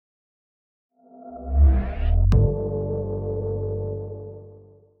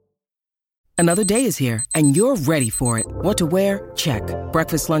Another day is here, and you're ready for it. What to wear? Check.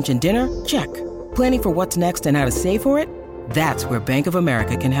 Breakfast, lunch, and dinner? Check. Planning for what's next and how to save for it? That's where Bank of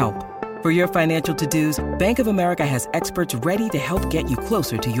America can help. For your financial to-dos, Bank of America has experts ready to help get you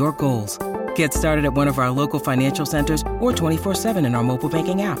closer to your goals. Get started at one of our local financial centers or 24/7 in our mobile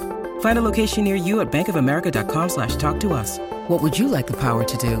banking app. Find a location near you at bankofamerica.com/talktous. What would you like the power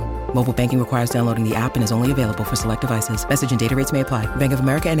to do? Mobile banking requires downloading the app and is only available for select devices. Message and data rates may apply. Bank of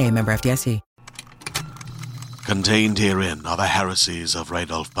America N.A., member FDIC. Contained herein are the heresies of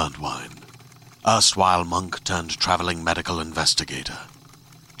Radolf Burntwine, erstwhile monk turned traveling medical investigator.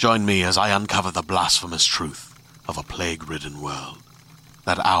 Join me as I uncover the blasphemous truth of a plague-ridden world,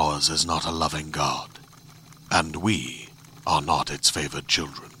 that ours is not a loving God, and we are not its favored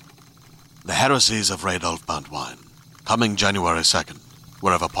children. The heresies of Radolf Burntwine, coming January 2nd,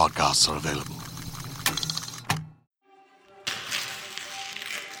 wherever podcasts are available.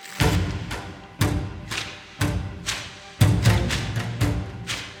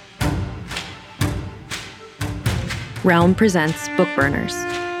 Realm presents Bookburners,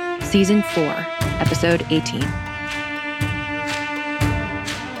 Season 4, Episode 18.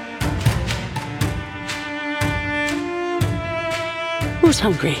 Who's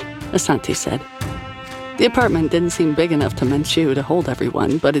hungry? Asante said. The apartment didn't seem big enough to Menchu to hold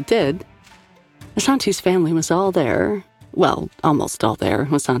everyone, but it did. Asante's family was all there. Well, almost all there,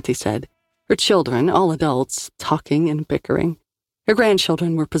 Asante said. Her children, all adults, talking and bickering. Her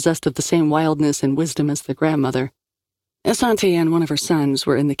grandchildren were possessed of the same wildness and wisdom as their grandmother. Asante and one of her sons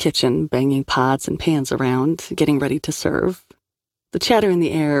were in the kitchen, banging pots and pans around, getting ready to serve. The chatter in the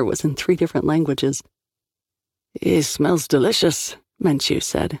air was in 3 different languages. "It smells delicious," Menchu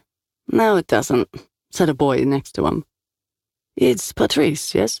said. "No, it doesn't," said a boy next to him. "It's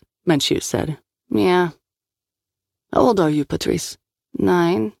Patrice, yes?" Menchu said. "Yeah." "How old are you, Patrice?"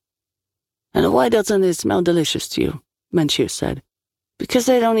 9. "And why doesn't it smell delicious to you?" Menchu said. "Because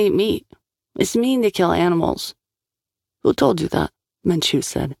I don't eat meat. It's mean to kill animals." "Who told you that?" Menchu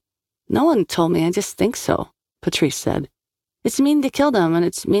said. "No one told me, I just think so," Patrice said. "It's mean to kill them, and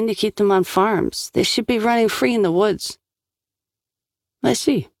it's mean to keep them on farms. They should be running free in the woods." "I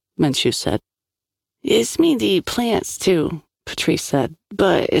see," Menchu said. "It's mean to eat plants, too," Patrice said,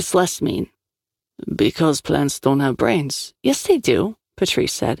 "but it's less mean." "Because plants don't have brains." "Yes, they do,"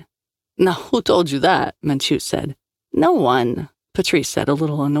 Patrice said. "Now, who told you that?" Menchu said. "No one," Patrice said, a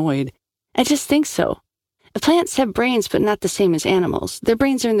little annoyed. "I just think so. Plants have brains, but not the same as animals. Their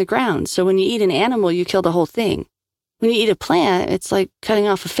brains are in the ground, so when you eat an animal, you kill the whole thing. When you eat a plant, it's like cutting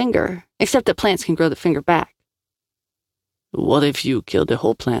off a finger, except that plants can grow the finger back." "What if you killed the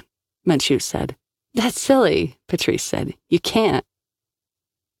whole plant?" Menchu said. "That's silly," Patrice said. "You can't."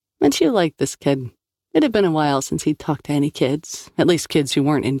 Menchu liked this kid. It had been a while since he'd talked to any kids, at least kids who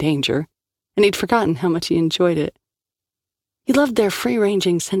weren't in danger, and he'd forgotten how much he enjoyed it. He loved their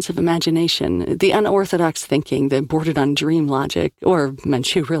free-ranging sense of imagination, the unorthodox thinking that bordered on dream logic, or,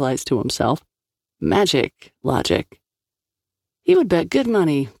 Menchu realized to himself, magic logic. He would bet good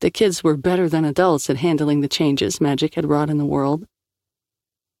money that kids were better than adults at handling the changes magic had wrought in the world.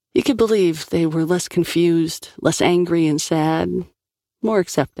 He could believe they were less confused, less angry and sad, more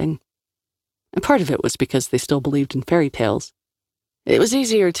accepting. And part of it was because they still believed in fairy tales. It was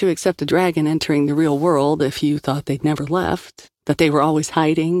easier to accept a dragon entering the real world if you thought they'd never left, that they were always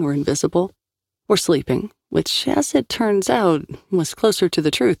hiding or invisible, or sleeping, which, as it turns out, was closer to the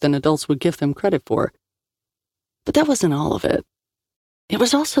truth than adults would give them credit for. But that wasn't all of it. It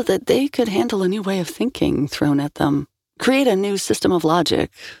was also that they could handle a new way of thinking thrown at them, create a new system of logic,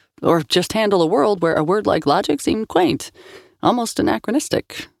 or just handle a world where a word like logic seemed quaint, almost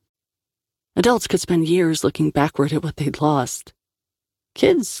anachronistic. Adults could spend years looking backward at what they'd lost.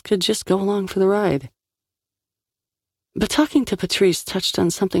 Kids could just go along for the ride. But talking to Patrice touched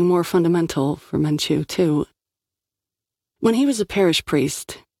on something more fundamental for Menchu, too. When he was a parish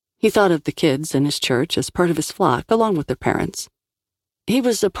priest, he thought of the kids in his church as part of his flock, along with their parents. He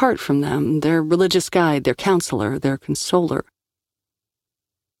was apart from them, their religious guide, their counselor, their consoler.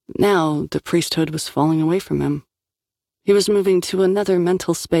 Now, the priesthood was falling away from him. He was moving to another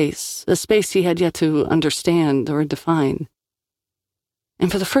mental space, a space he had yet to understand or define.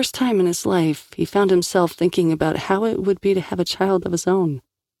 And for the first time in his life, he found himself thinking about how it would be to have a child of his own.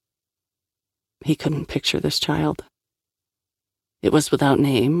 He couldn't picture this child. It was without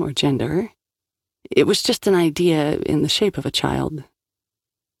name or gender. It was just an idea in the shape of a child.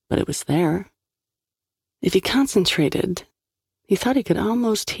 But it was there. If he concentrated, he thought he could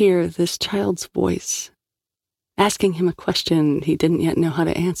almost hear this child's voice, asking him a question he didn't yet know how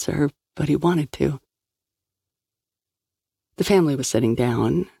to answer, but he wanted to. The family was sitting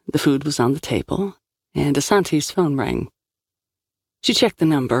down, the food was on the table, and Asante's phone rang. She checked the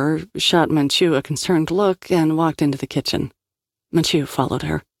number, shot Menchu a concerned look, and walked into the kitchen. Menchu followed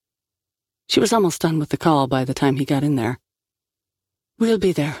her. She was almost done with the call by the time he got in there. "We'll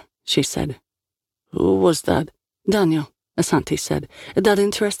be there," she said. "Who was that?" "Daniel," Asante said. "That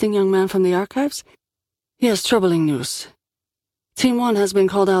interesting young man from the archives? He has troubling news. Team 1 has been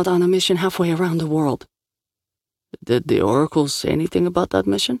called out on a mission halfway around the world." "Did the Oracle say anything about that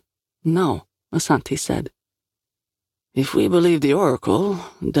mission?" "No," Asante said. "If we believe the Oracle,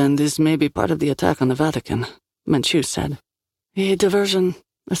 then this may be part of the attack on the Vatican," Menchu said. "A diversion,"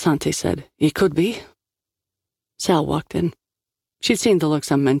 Asante said. "It could be." Sal walked in. She'd seen the looks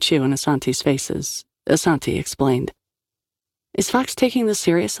on Menchu and Asante's faces. Asante explained. "Is Fox taking this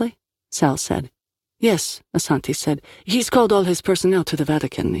seriously?" Sal said. "Yes," Asante said. "He's called all his personnel to the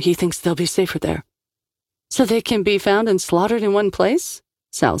Vatican. He thinks they'll be safer there." "So they can be found and slaughtered in one place?"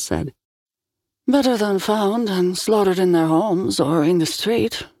 Sal said. "Better than found and slaughtered in their homes or in the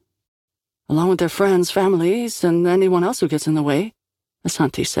street. Along with their friends, families, and anyone else who gets in the way,"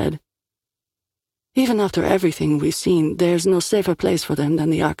 Asante said. "Even after everything we've seen, there's no safer place for them than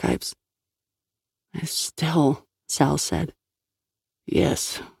the archives." "Still," Sal said.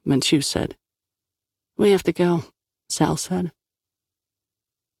 "Yes," Menchu said. "We have to go," Sal said.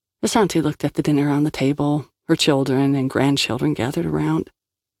 Asante looked at the dinner on the table, her children and grandchildren gathered around.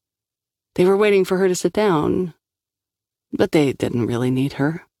 They were waiting for her to sit down, but they didn't really need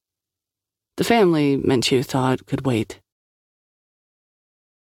her. The family, Menchu thought, could wait.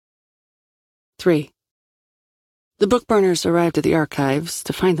 3. The bookburners arrived at the archives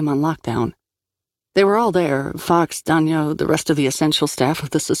to find them on lockdown. They were all there, Fox, Daniel, the rest of the essential staff of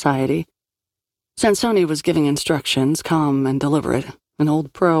the society. Sansoni was giving instructions, calm and deliberate, an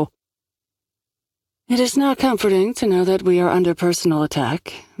old pro. "It is not comforting to know that we are under personal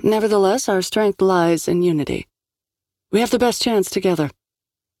attack. Nevertheless, our strength lies in unity. We have the best chance together."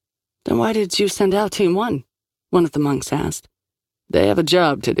 "Then why did you send out Team 1? One of the monks asked. "They have a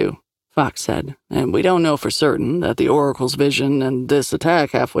job to do," Fox said, "and we don't know for certain that the Oracle's vision and this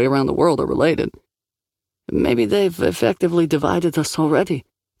attack halfway around the world are related." "Maybe they've effectively divided us already,"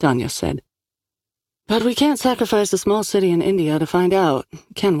 Danya said. "But we can't sacrifice a small city in India to find out,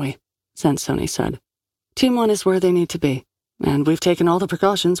 can we?" Sansoni said. "Team 1 is where they need to be, and we've taken all the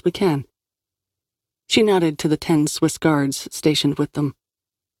precautions we can." She nodded to the 10 Swiss guards stationed with them.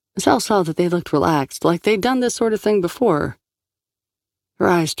 Sal saw that they looked relaxed, like they'd done this sort of thing before. Her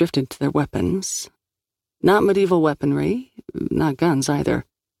eyes drifted to their weapons. Not medieval weaponry, not guns either.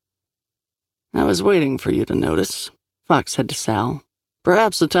 "I was waiting for you to notice," Fox said to Sal.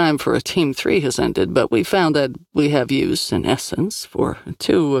 "Perhaps the time for a Team 3 has ended, but we found that we have use, in essence, for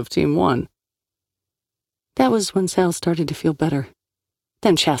 2 of Team 1. That was when Sal started to feel better,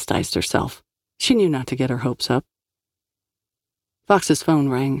 then chastised herself. She knew not to get her hopes up. Fox's phone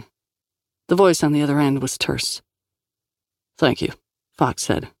rang. The voice on the other end was terse. "Thank you," Fox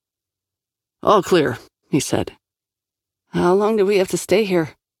said. "All clear," he said. "How long do we have to stay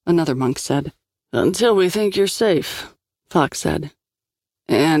here?" another monk said. "Until we think you're safe," Fox said.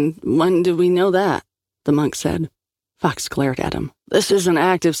 "And when do we know that?" the monk said. Fox glared at him. "This is an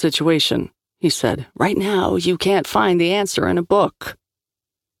active situation," he said. "Right now, you can't find the answer in a book."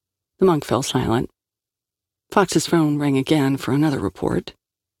 The monk fell silent. Fox's phone rang again for another report.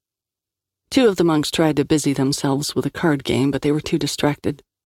 2 of the monks tried to busy themselves with a card game, but they were too distracted.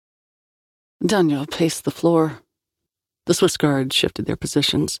 Daniel paced the floor. The Swiss guards shifted their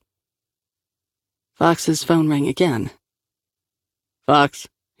positions. Fox's phone rang again. "Fox,"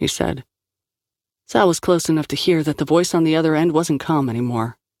 he said. Sal was close enough to hear that the voice on the other end wasn't calm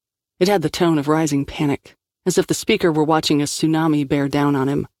anymore. It had the tone of rising panic, as if the speaker were watching a tsunami bear down on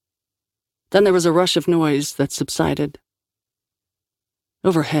him. Then there was a rush of noise that subsided.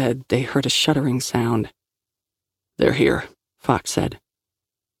 Overhead, they heard a shuddering sound. "They're here," Fox said.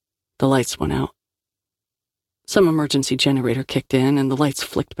 The lights went out. Some emergency generator kicked in and the lights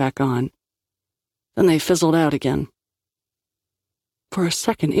flicked back on. Then they fizzled out again. For a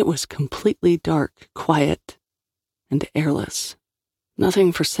second, it was completely dark, quiet, and airless.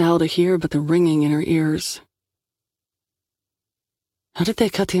 Nothing for Sal to hear but the ringing in her ears. "How did they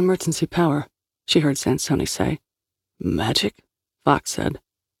cut the emergency power?" she heard Sansoni say. "Magic?" Fox said.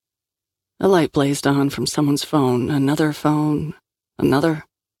 A light blazed on from someone's phone, another phone, another.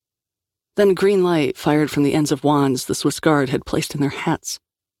 Then green light fired from the ends of wands the Swiss guard had placed in their hats.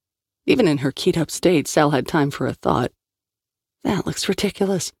 Even in her keyed-up state, Sal had time for a thought. That looks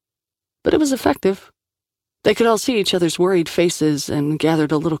ridiculous. But it was effective. They could all see each other's worried faces and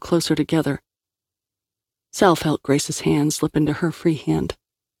gathered a little closer together. Sal felt Grace's hand slip into her free hand.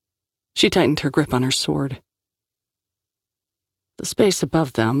 She tightened her grip on her sword. The space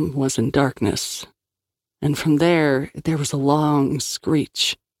above them was in darkness, and from there was a long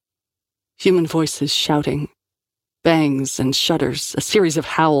screech. Human voices shouting, bangs and shudders, a series of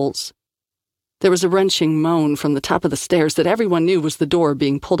howls. There was a wrenching moan from the top of the stairs that everyone knew was the door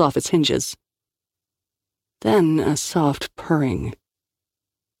being pulled off its hinges. Then a soft purring.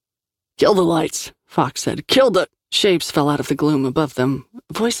 "Kill the lights," Fox said. "Kill the—" Shapes fell out of the gloom above them,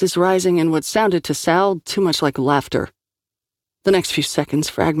 voices rising in what sounded to Sal too much like laughter. The next few seconds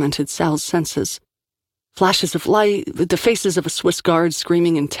fragmented Sal's senses. Flashes of light, the faces of a Swiss guard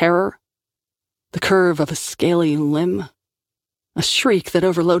screaming in terror, the curve of a scaly limb, a shriek that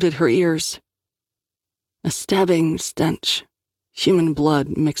overloaded her ears, a stabbing stench, human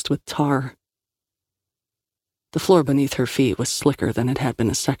blood mixed with tar. The floor beneath her feet was slicker than it had been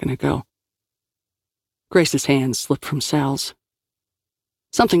a second ago. Grace's hand slipped from Sal's.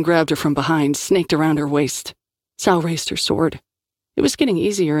 Something grabbed her from behind, snaked around her waist. Sal raised her sword. It was getting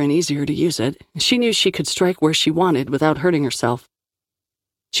easier and easier to use it. She knew she could strike where she wanted without hurting herself.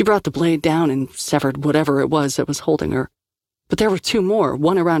 She brought the blade down and severed whatever it was that was holding her. But there were two more,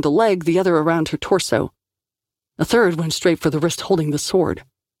 one around a leg, the other around her torso. A third went straight for the wrist holding the sword.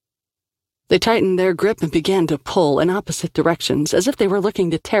 They tightened their grip and began to pull in opposite directions, as if they were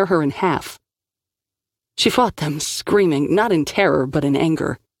looking to tear her in half. She fought them, screaming, not in terror, but in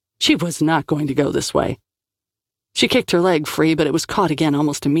anger. She was not going to go this way. She kicked her leg free, but it was caught again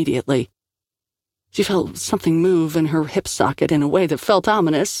almost immediately. She felt something move in her hip socket in a way that felt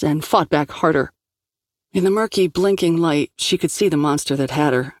ominous and fought back harder. In the murky, blinking light, she could see the monster that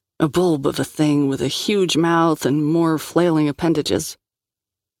had her, a bulb of a thing with a huge mouth and more flailing appendages.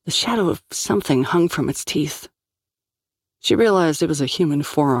 The shadow of something hung from its teeth. She realized it was a human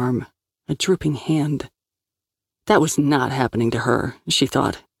forearm, a drooping hand. That was not happening to her, she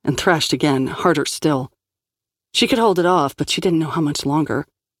thought, and thrashed again, harder still. She could hold it off, but she didn't know how much longer.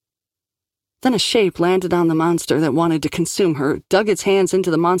 Then a shape landed on the monster that wanted to consume her, dug its hands into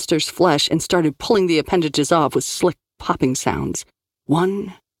the monster's flesh, and started pulling the appendages off with slick popping sounds.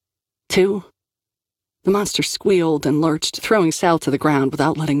 1, 2... The monster squealed and lurched, throwing Sal to the ground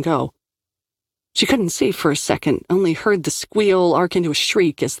without letting go. She couldn't see for a second, only heard the squeal arc into a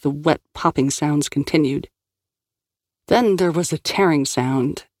shriek as the wet popping sounds continued. Then there was a tearing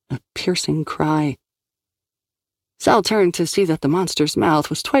sound, a piercing cry. Sal turned to see that the monster's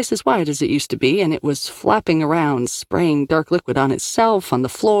mouth was twice as wide as it used to be, and it was flapping around, spraying dark liquid on itself, on the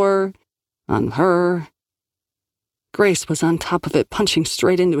floor, on her. Grace was on top of it, punching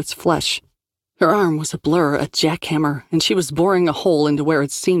straight into its flesh. Her arm was a blur, a jackhammer, and she was boring a hole into where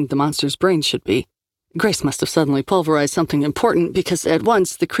it seemed the monster's brain should be. Grace must have suddenly pulverized something important, because at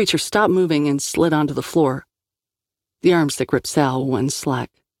once the creature stopped moving and slid onto the floor. The arms that gripped Sal went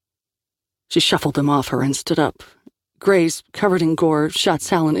slack. She shuffled them off her and stood up. Grace, covered in gore, shot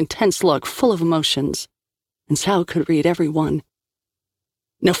Sal an intense look full of emotions, and Sal could read every one.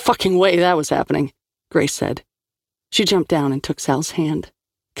 "No fucking way that was happening," Grace said. She jumped down and took Sal's hand.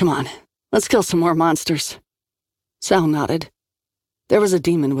 "Come on. Let's kill some more monsters." Sal nodded. There was a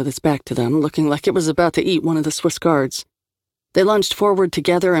demon with its back to them, looking like it was about to eat one of the Swiss guards. They lunged forward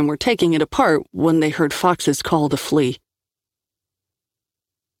together and were taking it apart when they heard Fox's call to flee.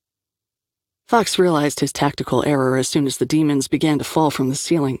 Fox realized his tactical error as soon as the demons began to fall from the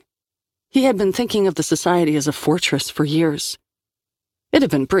ceiling. He had been thinking of the society as a fortress for years. It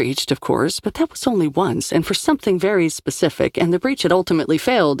had been breached, of course, but that was only once, and for something very specific, and the breach had ultimately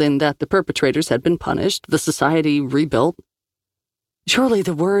failed in that the perpetrators had been punished, the society rebuilt. Surely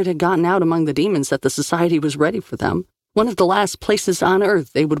the word had gotten out among the demons that the society was ready for them, one of the last places on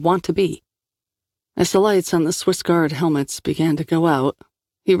Earth they would want to be. As the lights on the Swiss Guard helmets began to go out,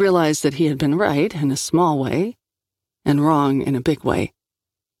 he realized that he had been right in a small way, and wrong in a big way.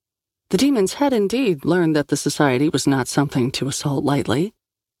 The demons had indeed learned that the society was not something to assault lightly,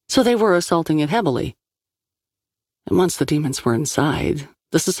 so they were assaulting it heavily. And once the demons were inside,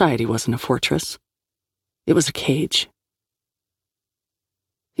 the society wasn't a fortress. It was a cage.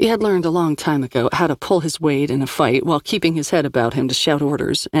 He had learned a long time ago how to pull his weight in a fight while keeping his head about him to shout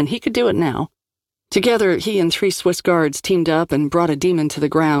orders, and he could do it now. Together, he and 3 Swiss guards teamed up and brought a demon to the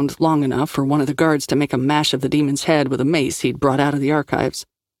ground long enough for one of the guards to make a mash of the demon's head with a mace he'd brought out of the archives.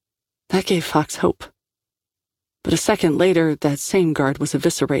 That gave Fox hope. But a second later, that same guard was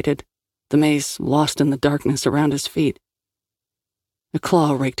eviscerated, the mace lost in the darkness around his feet. A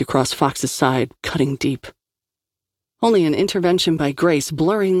claw raked across Fox's side, cutting deep. Only an intervention by Grace,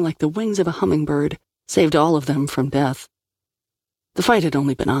 blurring like the wings of a hummingbird, saved all of them from death. The fight had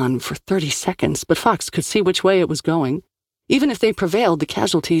only been on for 30 seconds, but Fox could see which way it was going. Even if they prevailed, the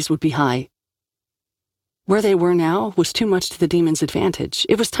casualties would be high. Where they were now was too much to the demon's advantage.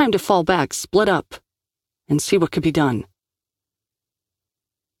 It was time to fall back, split up, and see what could be done.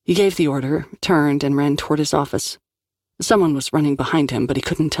 He gave the order, turned, and ran toward his office. Someone was running behind him, but he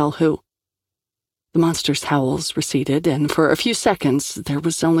couldn't tell who. The monster's howls receded, and for a few seconds there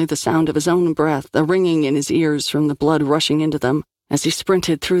was only the sound of his own breath, a ringing in his ears from the blood rushing into them as he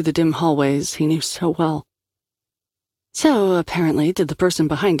sprinted through the dim hallways he knew so well. So, apparently, did the person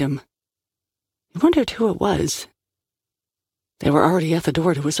behind him. He wondered who it was. They were already at the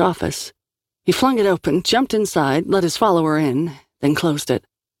door to his office. He flung it open, jumped inside, let his follower in, then closed it.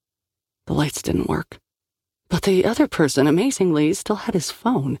 The lights didn't work. But the other person, amazingly, still had his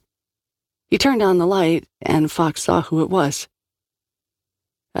phone. He turned on the light, and Fox saw who it was.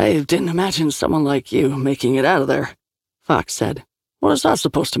 "I didn't imagine someone like you making it out of there," Fox said. "What is that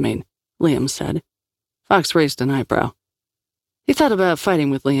supposed to mean?" Liam said. Fox raised an eyebrow. He thought about fighting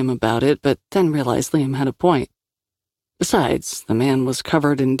with Liam about it, but then realized Liam had a point. Besides, the man was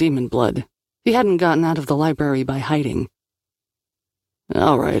covered in demon blood. He hadn't gotten out of the library by hiding.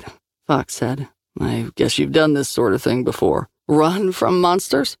 "All right," Fox said. "I guess you've done this sort of thing before. Run from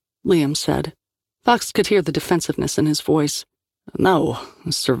monsters?" Liam said. Fox could hear the defensiveness in his voice. "No,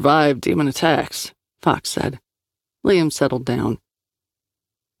 survived demon attacks," Fox said. Liam settled down.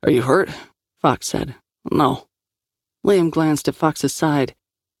 "Are you hurt?" Fox said. "No." Liam glanced at Fox's side.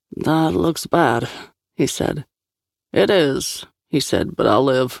 "That looks bad," he said. "It is," he said, "but I'll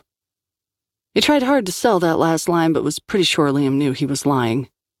live." He tried hard to sell that last line, but was pretty sure Liam knew he was lying.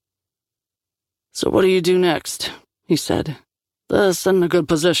 "So what do you do next?" he said. "This isn't a good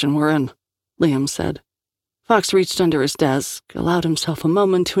position we're in," Liam said. Fox reached under his desk, allowed himself a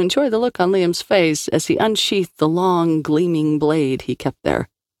moment to enjoy the look on Liam's face as he unsheathed the long, gleaming blade he kept there.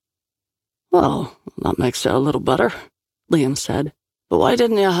 "Well, that makes it a little better," Liam said. "But why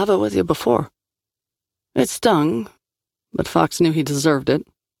didn't you have it with you before?" It stung, but Fox knew he deserved it.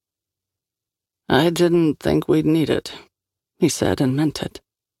 "I didn't think we'd need it," he said, and meant it.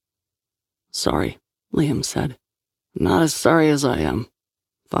 "Sorry," Liam said. "Not as sorry as I am,"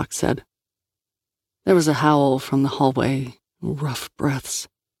 Fox said. There was a howl from the hallway, rough breaths.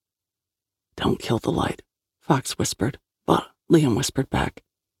 "Don't kill the light," Fox whispered, but Liam whispered back.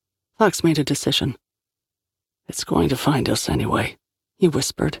 Fox made a decision. "It's going to find us anyway," he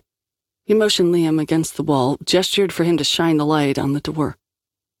whispered. He motioned Liam against the wall, gestured for him to shine the light on the door.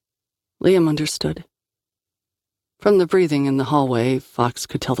 Liam understood. From the breathing in the hallway, Fox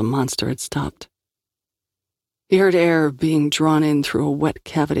could tell the monster had stopped. He heard air being drawn in through a wet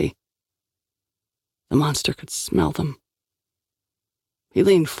cavity. The monster could smell them. He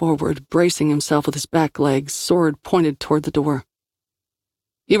leaned forward, bracing himself with his back legs, sword pointed toward the door.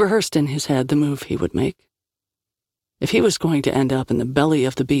 He rehearsed in his head the move he would make. If he was going to end up in the belly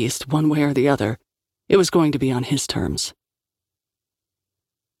of the beast one way or the other, it was going to be on his terms.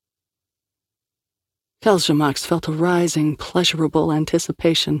 Kel'Shamax felt a rising, pleasurable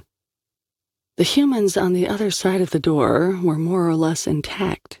anticipation. The humans on the other side of the door were more or less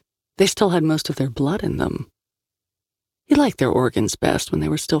intact. They still had most of their blood in them. He liked their organs best when they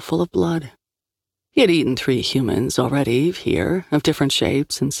were still full of blood. He had eaten 3 humans already here, of different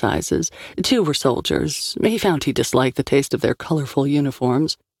shapes and sizes. 2 were soldiers. He found he disliked the taste of their colorful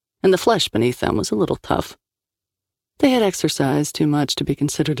uniforms, and the flesh beneath them was a little tough. They had exercised too much to be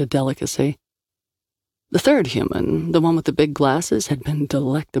considered a delicacy. The 3rd human, the one with the big glasses, had been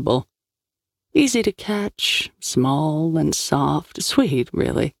delectable. Easy to catch, small and soft, sweet,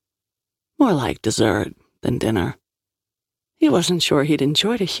 really. More like dessert than dinner. He wasn't sure he'd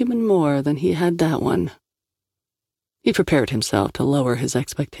enjoyed a human more than he had that one. He prepared himself to lower his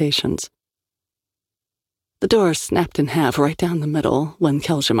expectations. The door snapped in half right down the middle when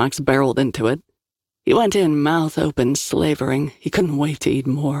Kel'Shamax barreled into it. He went in, mouth open, slavering. He couldn't wait to eat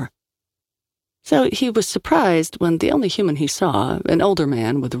more. So he was surprised when the only human he saw, an older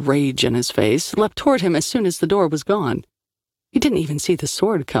man with rage in his face, leapt toward him as soon as the door was gone. He didn't even see the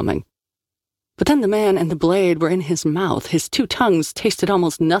sword coming. But then the man and the blade were in his mouth. His 2 tongues tasted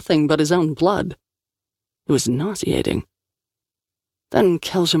almost nothing but his own blood. It was nauseating. Then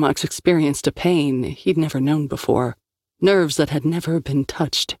Kel'Shamax experienced a pain he'd never known before, nerves that had never been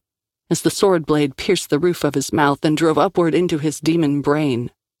touched, as the sword blade pierced the roof of his mouth and drove upward into his demon brain.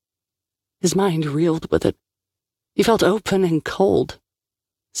 His mind reeled with it. He felt open and cold,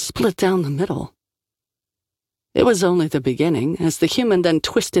 split down the middle. It was only the beginning, as the human then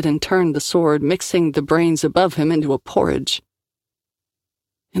twisted and turned the sword, mixing the brains above him into a porridge.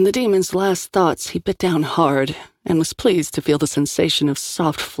 In the demon's last thoughts, he bit down hard, and was pleased to feel the sensation of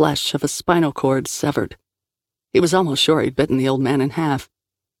soft flesh of a spinal cord severed. He was almost sure he'd bitten the old man in half.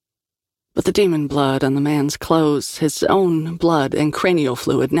 But the demon blood on the man's clothes, his own blood and cranial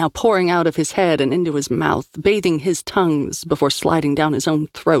fluid now pouring out of his head and into his mouth, bathing his tongues before sliding down his own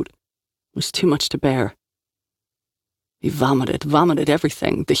throat, was too much to bear. He vomited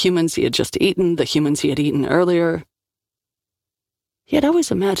everything, the humans he had just eaten, the humans he had eaten earlier. He had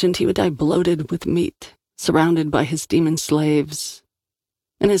always imagined he would die bloated with meat, surrounded by his demon slaves.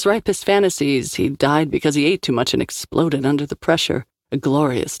 In his ripest fantasies, he died because he ate too much and exploded under the pressure, a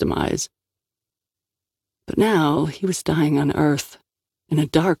glorious demise. But now he was dying on Earth, in a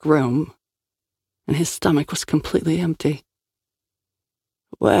dark room, and his stomach was completely empty.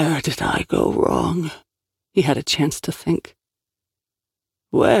 Where did I go wrong? He had a chance to think.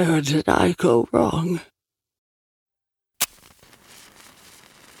 Where did I go wrong?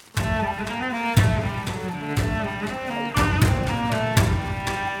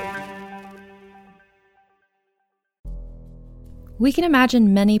 We can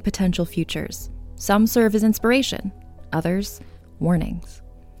imagine many potential futures. Some serve as inspiration, others, warnings.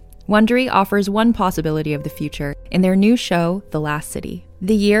 Wondery offers one possibility of the future in their new show, The Last City.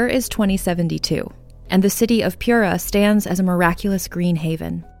 The year is 2072, and the city of Pura stands as a miraculous green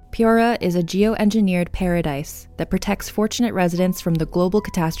haven. Pura is a geoengineered paradise that protects fortunate residents from the global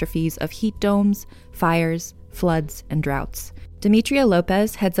catastrophes of heat domes, fires, floods, and droughts. Demetria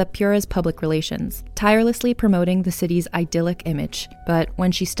Lopez heads up Pura's public relations, tirelessly promoting the city's idyllic image. But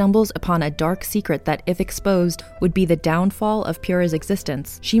when she stumbles upon a dark secret that, if exposed, would be the downfall of Pura's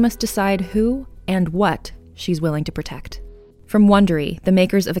existence, she must decide who and what she's willing to protect. From Wondery, the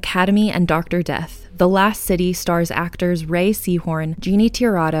makers of Academy and Dr. Death, The Last City stars actors Ray Seahorn, Jeannie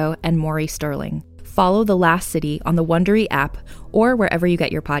Tirado, and Maury Sterling. Follow The Last City on the Wondery app or wherever you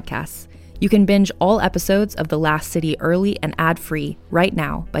get your podcasts. You can binge all episodes of The Last City early and ad-free right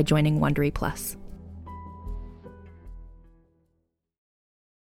now by joining Wondery Plus.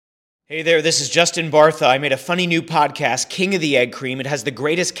 Hey there, this is Justin Bartha. I made a funny new podcast, King of the Egg Cream. It has the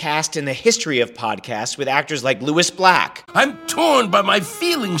greatest cast in the history of podcasts with actors like Louis Black. I'm torn by my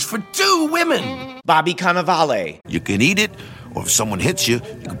feelings for two women. Bobby Cannavale. You can eat it, or if someone hits you,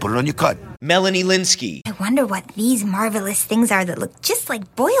 you can put it on your cut. Melanie Linsky. I wonder what these marvelous things are that look just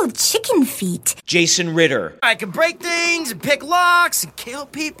like boiled chicken feet. Jason Ritter. I can break things and pick locks and kill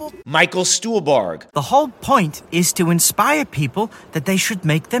people. Michael Stuhlbarg. The whole point is to inspire people that they should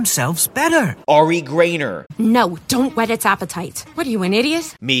make themselves better. Ari Grainer. No, don't whet its appetite. What are you, an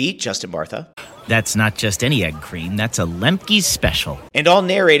idiot? Me, Justin Bartha. That's not just any egg cream, that's a Lemke's special. And all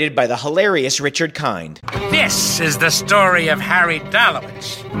narrated by the hilarious Richard Kind. This is the story of Harry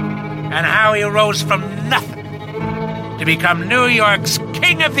Dalowitz and how he rose from nothing to become New York's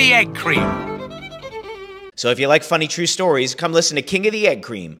King of the Egg Cream. So if you like funny true stories, come listen to King of the Egg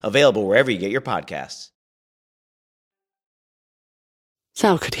Cream, available wherever you get your podcasts.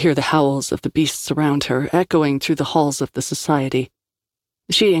 Sal could hear the howls of the beasts around her echoing through the halls of the society.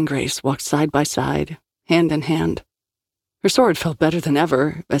 She and Grace walked side by side, hand in hand. Her sword felt better than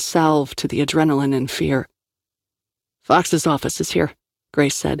ever, a salve to the adrenaline and fear. Fox's office is here,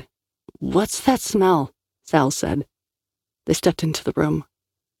 Grace said. What's that smell? Sal said. They stepped into the room.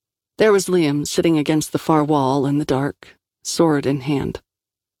 There was Liam sitting against the far wall in the dark, sword in hand.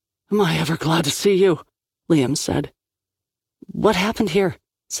 Am I ever glad to see you? Liam said. What happened here?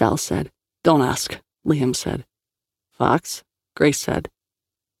 Sal said. Don't ask, Liam said. Fox? Grace said.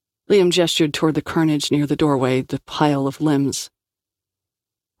 Liam gestured toward the carnage near the doorway, the pile of limbs.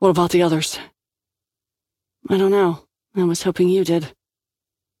 What about the others? I don't know. I was hoping you did.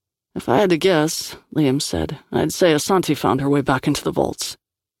 If I had to guess, Liam said, I'd say Asante found her way back into the vaults.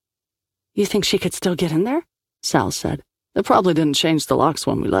 You think she could still get in there? Sal said. They probably didn't change the locks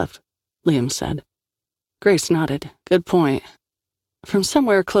when we left, Liam said. Grace nodded. Good point. From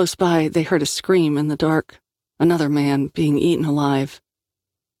somewhere close by, they heard a scream in the dark. Another man being eaten alive.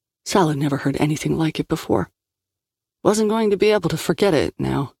 Sal had never heard anything like it before. Wasn't going to be able to forget it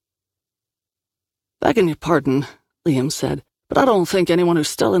now. Begging your pardon, Liam said, but I don't think anyone who's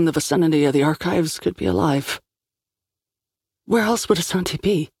still in the vicinity of the archives could be alive. Where else would Asante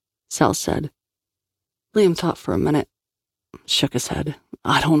be? Sal said. Liam thought for a minute, shook his head.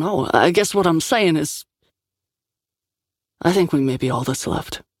 I don't know. I guess what I'm saying is, I think we may be all that's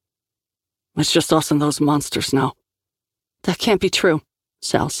left. It's just us and those monsters now. That can't be true,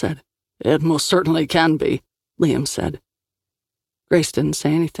 Sal said. It most certainly can be, Liam said. Grace didn't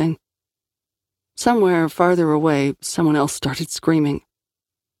say anything. Somewhere farther away, someone else started screaming.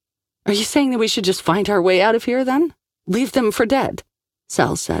 Are you saying that we should just find our way out of here, then? Leave them for dead?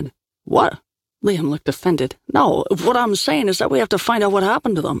 Sal said. What? Liam looked offended. No, what I'm saying is that we have to find out what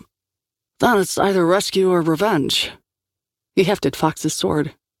happened to them. Then it's either rescue or revenge. He hefted Fox's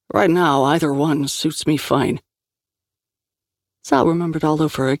sword. Right now, either one suits me fine. Sal remembered all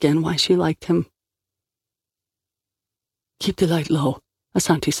over again why she liked him. Keep the light low,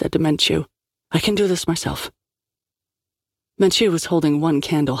 Asanti said to Menchu. I can do this myself. Menchu was holding one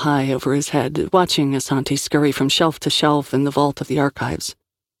candle high over his head, watching Asanti scurry from shelf to shelf in the vault of the archives.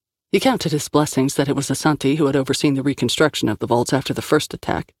 He counted his blessings that it was Asanti who had overseen the reconstruction of the vaults after the first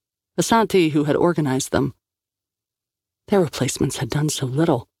attack, Asanti who had organized them. Their replacements had done so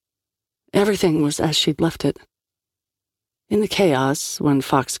little. Everything was as she'd left it. In the chaos, when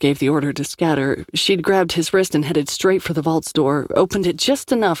Fox gave the order to scatter, she'd grabbed his wrist and headed straight for the vault's door, opened it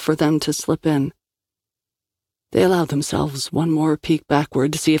just enough for them to slip in. They allowed themselves one more peek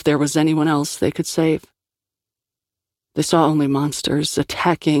backward to see if there was anyone else they could save. They saw only monsters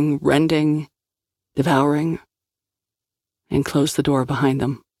attacking, rending, devouring, and closed the door behind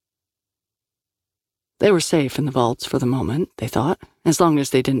them. They were safe in the vaults for the moment, they thought, as long as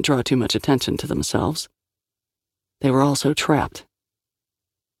they didn't draw too much attention to themselves. They were also trapped.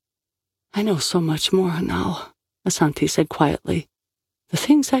 I know so much more now, Asanti said quietly. The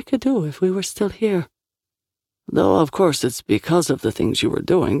things I could do if we were still here. Though, of course, it's because of the things you were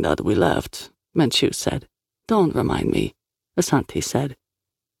doing that we left, Menchu said. Don't remind me, Asanti said.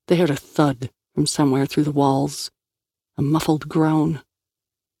 They heard a thud from somewhere through the walls, a muffled groan.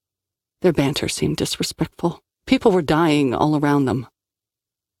 Their banter seemed disrespectful. People were dying all around them.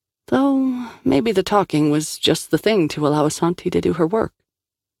 Though maybe the talking was just the thing to allow Asanti to do her work.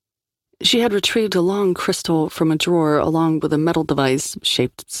 She had retrieved a long crystal from a drawer along with a metal device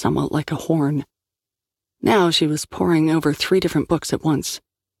shaped somewhat like a horn. Now she was poring over 3 different books at once.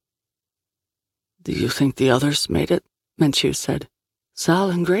 Do you think the others made it? Menchu said. Sal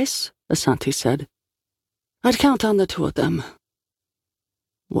and Grace? Asanti said. I'd count on the 2 of them.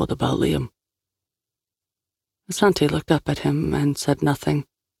 What about Liam? Asanti looked up at him and said nothing,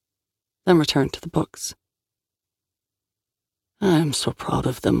 then returned to the books. I'm so proud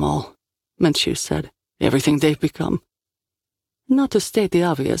of them all, Menchu said. Everything they've become. Not to state the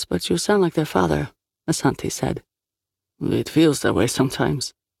obvious, but you sound like their father, Asanti said. It feels that way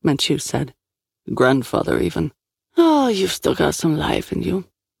sometimes, Menchu said. Grandfather, even. Oh, you've still got some life in you.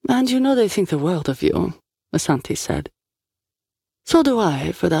 And you know they think the world of you, Asanti said. So do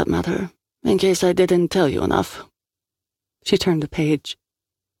I, for that matter, in case I didn't tell you enough. She turned the page.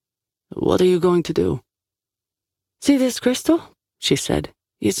 What are you going to do? See this crystal? She said.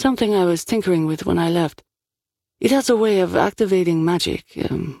 It's something I was tinkering with when I left. It has a way of activating magic,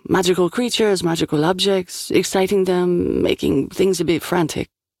 magical creatures, magical objects, exciting them, making things a bit frantic.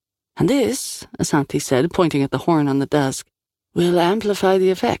 And this, Asanti said, pointing at the horn on the desk, will amplify the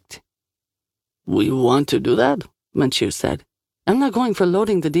effect. We want to do that, Menchu said. I'm not going for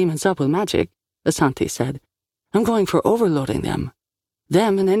loading the demons up with magic, Asanti said. I'm going for overloading them.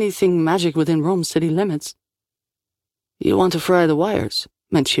 Them and anything magic within Rome's city limits. You want to fry the wires,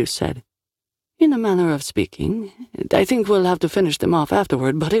 Menchu said. In a manner of speaking. I think we'll have to finish them off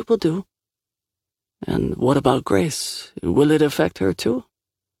afterward, but it will do. And what about Grace? Will it affect her too?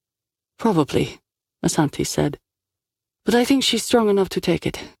 Probably, Asanti said. But I think she's strong enough to take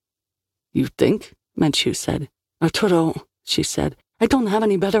it. You think? Menchu said. Arturo, she said. I don't have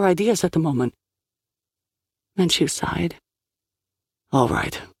any better ideas at the moment. Menchu sighed. All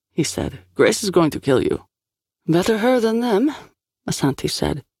right, he said. Grace is going to kill you. Better her than them, Asanti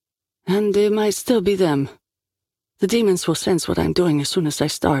said. And it might still be them. The demons will sense what I'm doing as soon as I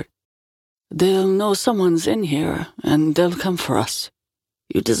start. They'll know someone's in here, and they'll come for us.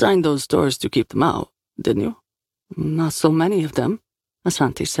 You designed those doors to keep them out, didn't you? Not so many of them,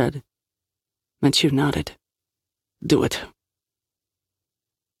 Asanti said. Menchu nodded. Do it.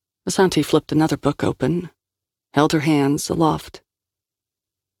 Asanti flipped another book open, held her hands aloft.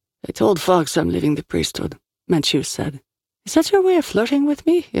 I told Fox I'm leaving the priesthood, Menchu said. Is that your way of flirting with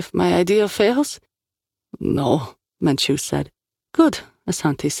me, if my idea fails? No, Menchu said. Good,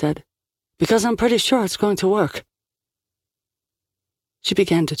 Asanti said, because I'm pretty sure it's going to work. She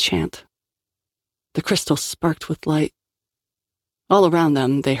began to chant. The crystal sparked with light. All around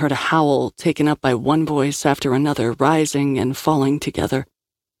them, they heard a howl taken up by one voice after another, rising and falling together.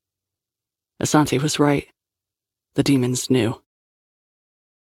 Asanti was right. The demons knew.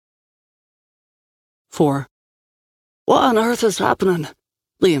 4. What on earth is happening?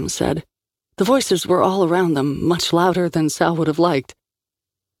 Liam said. The voices were all around them, much louder than Sal would have liked.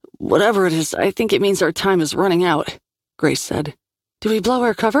 Whatever it is, I think it means our time is running out, Grace said. Do we blow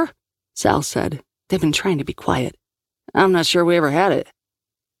our cover? Sal said. They've been trying to be quiet. I'm not sure we ever had it.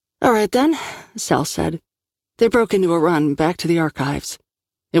 All right, then, Sal said. They broke into a run back to the archives.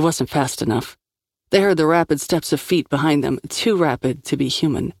 It wasn't fast enough. They heard the rapid steps of feet behind them, too rapid to be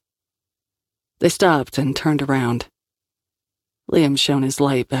human. They stopped and turned around. Liam shone his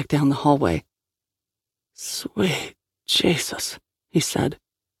light back down the hallway. Sweet Jesus, he said.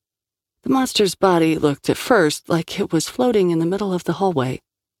 The monster's body looked at first like it was floating in the middle of the hallway.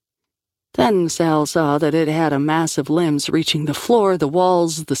 Then Sal saw that it had a mass of limbs reaching the floor, the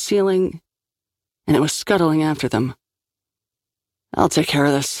walls, the ceiling, and it was scuttling after them. I'll take care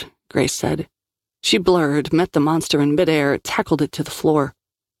of this, Grace said. She blurred, met the monster in midair, tackled it to the floor.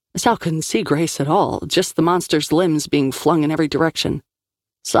 Sal couldn't see Grace at all, just the monster's limbs being flung in every direction.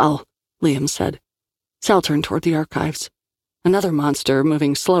 Sal, Liam said. Sal turned toward the archives. Another monster,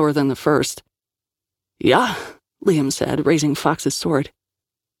 moving slower than the first. Yeah, Liam said, raising Fox's sword.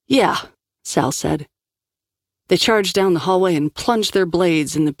 Yeah, Sal said. They charged down the hallway and plunged their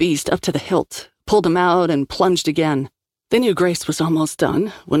blades in the beast up to the hilt, pulled him out and plunged again. They knew Grace was almost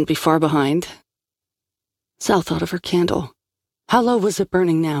done, wouldn't be far behind. Sal thought of her candle. How low was it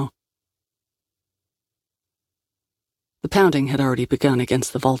burning now? The pounding had already begun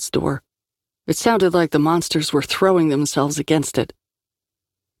against the vault's door. It sounded like the monsters were throwing themselves against it.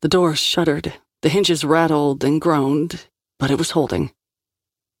 The door shuddered, the hinges rattled and groaned, but it was holding.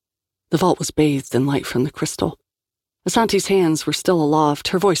 The vault was bathed in light from the crystal. Asante's hands were still aloft,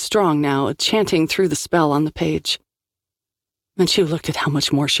 her voice strong now, chanting through the spell on the page. Menchu looked at how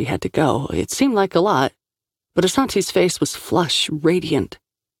much more she had to go. It seemed like a lot, but Asante's face was flush, radiant.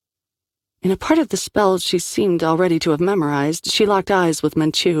 In a part of the spell she seemed already to have memorized, she locked eyes with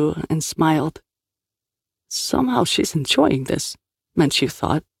Menchu and smiled. Somehow she's enjoying this, Menchu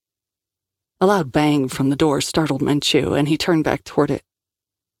thought. A loud bang from the door startled Menchu, and he turned back toward it.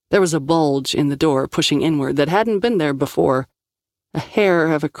 There was a bulge in the door pushing inward that hadn't been there before, a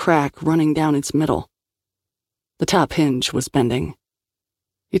hair of a crack running down its middle. The top hinge was bending.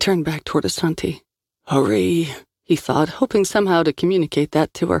 He turned back toward Asante. Hurry, he thought, hoping somehow to communicate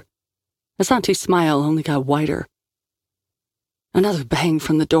that to her. Asante's smile only got wider. Another bang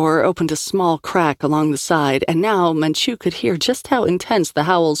from the door opened a small crack along the side, and now Menchu could hear just how intense the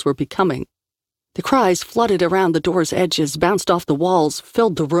howls were becoming. The cries flooded around the door's edges, bounced off the walls,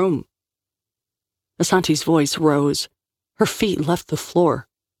 filled the room. Asante's voice rose. Her feet left the floor.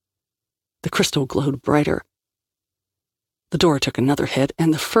 The crystal glowed brighter. The door took another hit,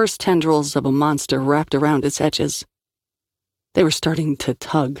 and the first tendrils of a monster wrapped around its edges. They were starting to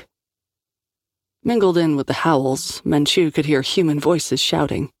tug. Mingled in with the howls, Menchu could hear human voices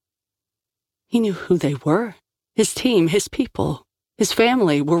shouting. He knew who they were. His team, his people, his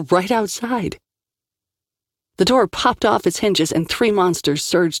family were right outside. The door popped off its hinges and 3 monsters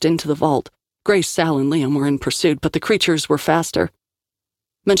surged into the vault. Grace, Sal, and Liam were in pursuit, but the creatures were faster.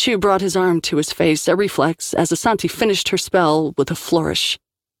 Menchu brought his arm to his face, a reflex, as Asante finished her spell with a flourish.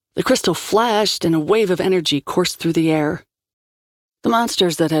 The crystal flashed and a wave of energy coursed through the air. The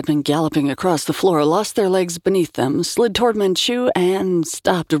monsters that had been galloping across the floor lost their legs beneath them, slid toward Menchu, and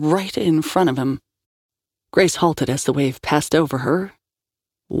stopped right in front of him. Grace halted as the wave passed over her,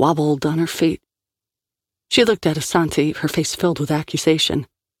 wobbled on her feet. She looked at Asante, her face filled with accusation.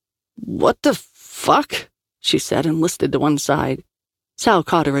 What the fuck? She said and listed to one side. Sal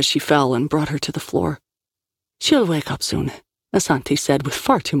caught her as she fell and brought her to the floor. She'll wake up soon, Asante said with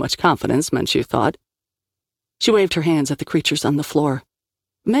far too much confidence, Menchu thought. She waved her hands at the creatures on the floor.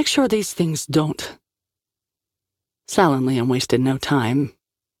 Make sure these things don't. Sal and Liam wasted no time,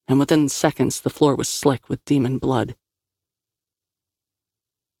 and within seconds the floor was slick with demon blood.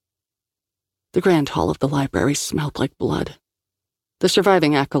 The grand hall of the library smelled like blood. The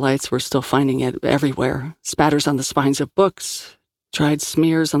surviving acolytes were still finding it everywhere, spatters on the spines of books, dried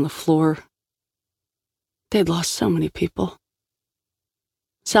smears on the floor. They'd lost so many people.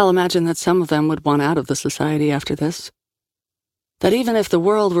 Sal imagined that some of them would want out of the society after this. That even if the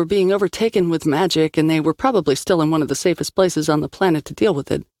world were being overtaken with magic and they were probably still in one of the safest places on the planet to deal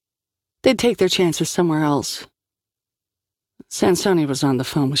with it, they'd take their chances somewhere else. Sansoni was on the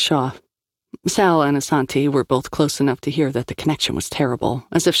phone with Shaw. Sal and Asante were both close enough to hear that the connection was terrible,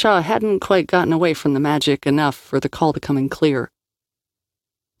 as if Shaw hadn't quite gotten away from the magic enough for the call to come in clear.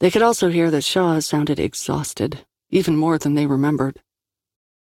 They could also hear that Shaw sounded exhausted, even more than they remembered.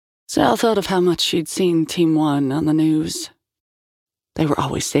 Sal thought of how much she'd seen Team 1 on the news. They were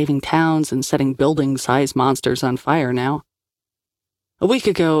always saving towns and setting building-sized monsters on fire now. A week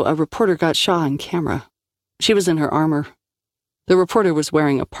ago, a reporter got Shaw on camera. She was in her armor. The reporter was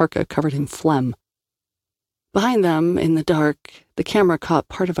wearing a parka covered in phlegm. Behind them, in the dark, the camera caught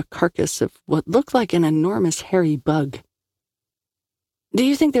part of a carcass of what looked like an enormous hairy bug. "Do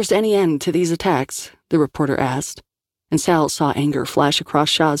you think there's any end to these attacks?" the reporter asked, and Sal saw anger flash across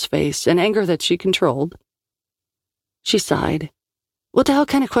Shaw's face, an anger that she controlled. She sighed. "What the hell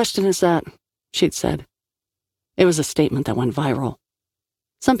kind of question is that?" she'd said. It was a statement that went viral.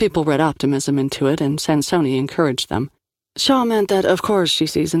 Some people read optimism into it, and Sansoni encouraged them. "Shaw meant that, of course, she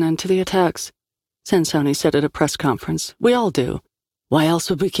sees an end to the attacks," Sansoni said at a press conference. "We all do. Why else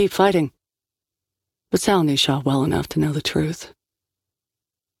would we keep fighting?" But Sal knew Shaw well enough to know the truth.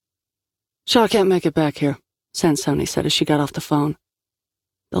 "Shaw can't make it back here," Sansoni said as she got off the phone.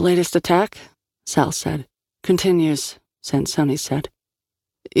 "The latest attack?" Sal said. "Continues," Sansoni said.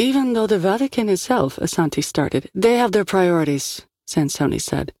 "Even though the Vatican itself," Asante started. "They have their priorities," Sansoni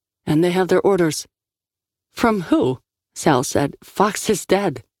said. "And they have their orders." "From who?" Sal said. "Fox is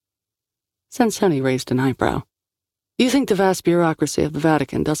dead." Sansoni raised an eyebrow. "You think the vast bureaucracy of the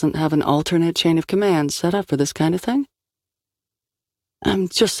Vatican doesn't have an alternate chain of command set up for this kind of thing?" "I'm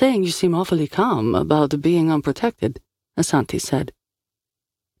just saying you seem awfully calm about being unprotected," Asante said.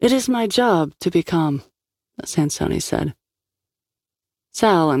 "It is my job to be calm," Sansoni said.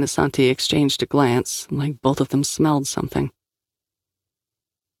 Sal and Asante exchanged a glance, like both of them smelled something.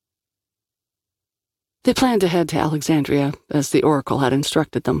 They planned to head to Alexandria, as the Oracle had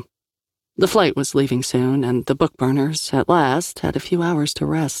instructed them. The flight was leaving soon, and the bookburners, at last, had a few hours to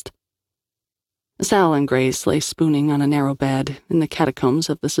rest. Sal and Grace lay spooning on a narrow bed in the catacombs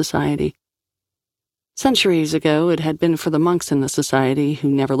of the Society. Centuries ago, it had been for the monks in the Society who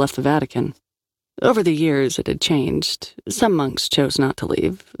never left the Vatican. Over the years, it had changed. Some monks chose not to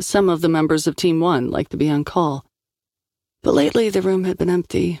leave. Some of the members of Team 1 liked to be on call. But lately, the room had been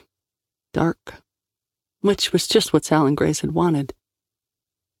empty, dark, which was just what Sal and Grace had wanted.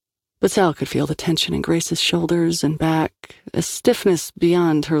 But Sal could feel the tension in Grace's shoulders and back, a stiffness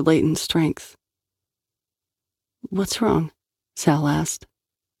beyond her latent strength. "What's wrong?" Sal asked.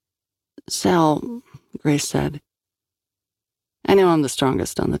 "Sal," Grace said, "I know I'm the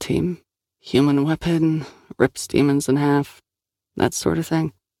strongest on the team. Human weapon, rips demons in half, that sort of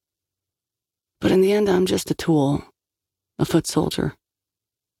thing. But in the end, I'm just a tool, a foot soldier."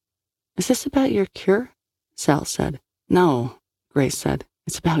 "Is this about your cure?" Sal said. "No," Grace said.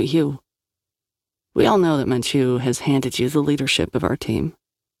 "It's about you. We all know that Manchu has handed you the leadership of our team.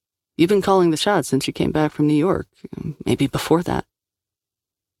 You've been calling the shots since you came back from New York, maybe before that."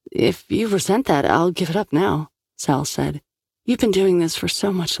 "If you resent that, I'll give it up now," Sal said. "You've been doing this for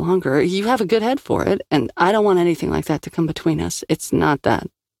so much longer. You have a good head for it, and I don't want anything like that to come between us. It's not that,"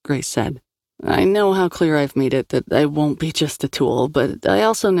 Grace said. "I know how clear I've made it that I won't be just a tool, but I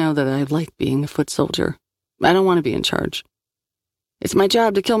also know that I like being a foot soldier. I don't want to be in charge. It's my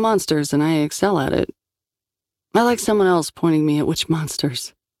job to kill monsters, and I excel at it. I like someone else pointing me at which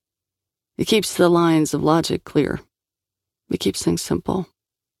monsters. It keeps the lines of logic clear. It keeps things simple.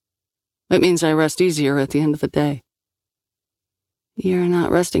 It means I rest easier at the end of the day." "You're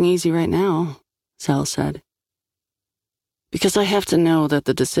not resting easy right now," Sal said. "Because I have to know that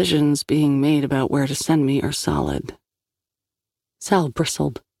the decisions being made about where to send me are solid." Sal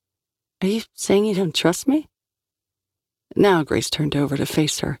bristled. "Are you saying you don't trust me?" Now Grace turned over to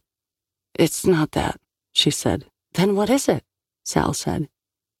face her. "It's not that," she said. "Then what is it?" Sal said.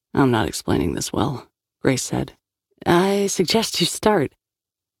 "I'm not explaining this well," Grace said. "I suggest you start.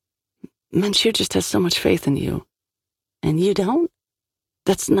 Manchu just has so much faith in you. And you don't?"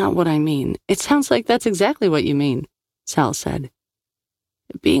 "That's not what I mean. It sounds like that's exactly what you mean," Sal said.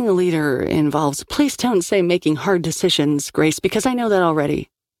 "Being a leader involves—" "Please don't say making hard decisions, Grace, because I know that already.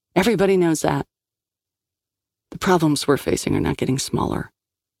 Everybody knows that. The problems we're facing are not getting smaller.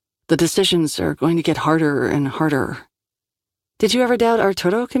 The decisions are going to get harder and harder. Did you ever doubt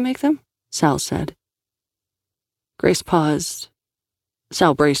Arturo can make them?" Sal said. Grace paused.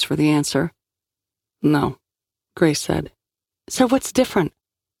 Sal braced for the answer. "No," Grace said. "So what's different?"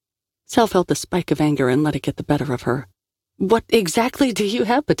 Sal felt the spike of anger and let it get the better of her. "What exactly do you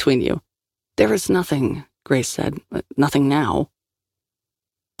have between you?" "There is nothing," Grace said. "Nothing now."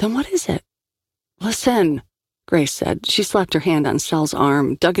 "Then what is it?" "Listen," Grace said. She slapped her hand on Sal's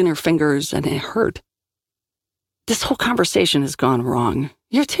arm, dug in her fingers, and it hurt. "This whole conversation has gone wrong."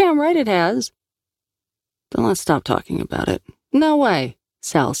 "You're damn right it has." "Then let's stop talking about it." "No way,"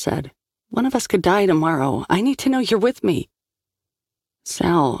 Sal said. "One of us could die tomorrow. I need to know you're with me."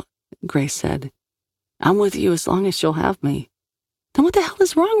 "Sal," Grace said, "I'm with you as long as you'll have me." "Then what the hell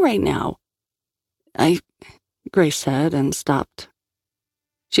is wrong right now?" Grace said and stopped.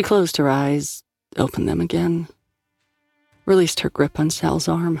 She closed her eyes, opened them again, released her grip on Sal's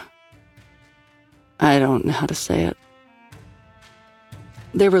arm. "I don't know how to say it."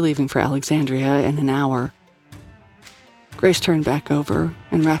 They were leaving for Alexandria in an hour. Grace turned back over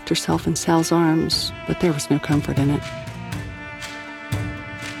and wrapped herself in Sal's arms, but there was no comfort in it.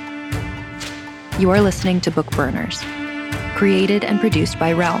 You are listening to Book Burners, created and produced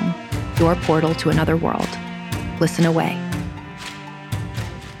by Realm, your portal to another world. Listen away.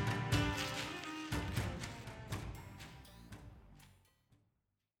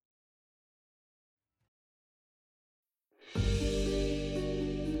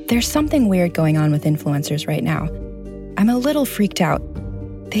 There's something weird going on with influencers right now. I'm a little freaked out.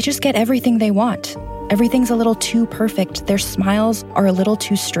 They just get everything they want. Everything's a little too perfect. Their smiles are a little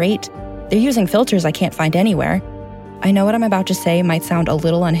too straight. They're using filters I can't find anywhere. I know what I'm about to say might sound a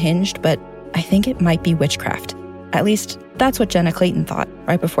little unhinged, but I think it might be witchcraft. At least, that's what Jenna Clayton thought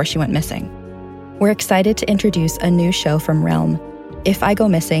right before she went missing. We're excited to introduce a new show from Realm, If I Go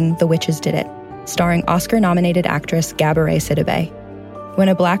Missing, The Witches Did It, starring Oscar-nominated actress Gabourey Sidibe. When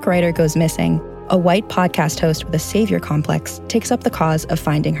a Black writer goes missing, a white podcast host with a savior complex takes up the cause of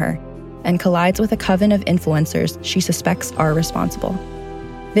finding her and collides with a coven of influencers she suspects are responsible.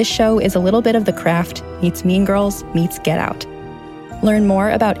 This show is a little bit of The Craft meets Mean Girls meets Get Out. Learn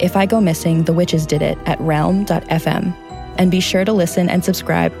more about If I Go Missing, The Witches Did It at realm.fm, and be sure to listen and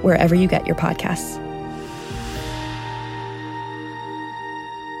subscribe wherever you get your podcasts.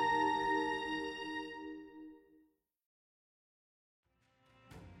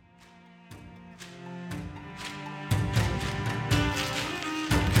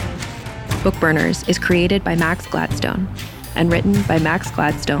 Book Burners is created by Max Gladstone and written by Max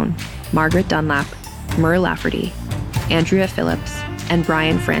Gladstone, Margaret Dunlap, Mur Lafferty, Andrea Phillips, and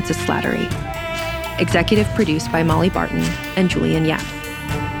Brian Francis Slattery. Executive produced by Molly Barton and Julian Yap.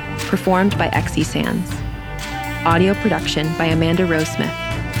 Performed by Xe Sands. Audio production by Amanda Rose Smith,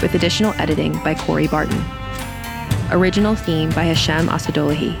 with additional editing by Corey Barton. Original theme by Hashem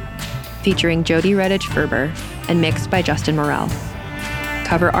Asadolahi, featuring Jody Redditch Ferber and mixed by Justin Morell.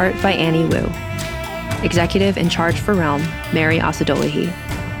 Cover art by Annie Wu. Executive in charge for Realm, Mary Asadolahi.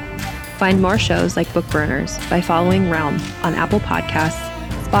 Find more shows like Book Burners by following Realm on Apple Podcasts,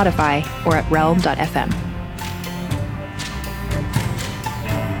 Spotify, or at realm.fm.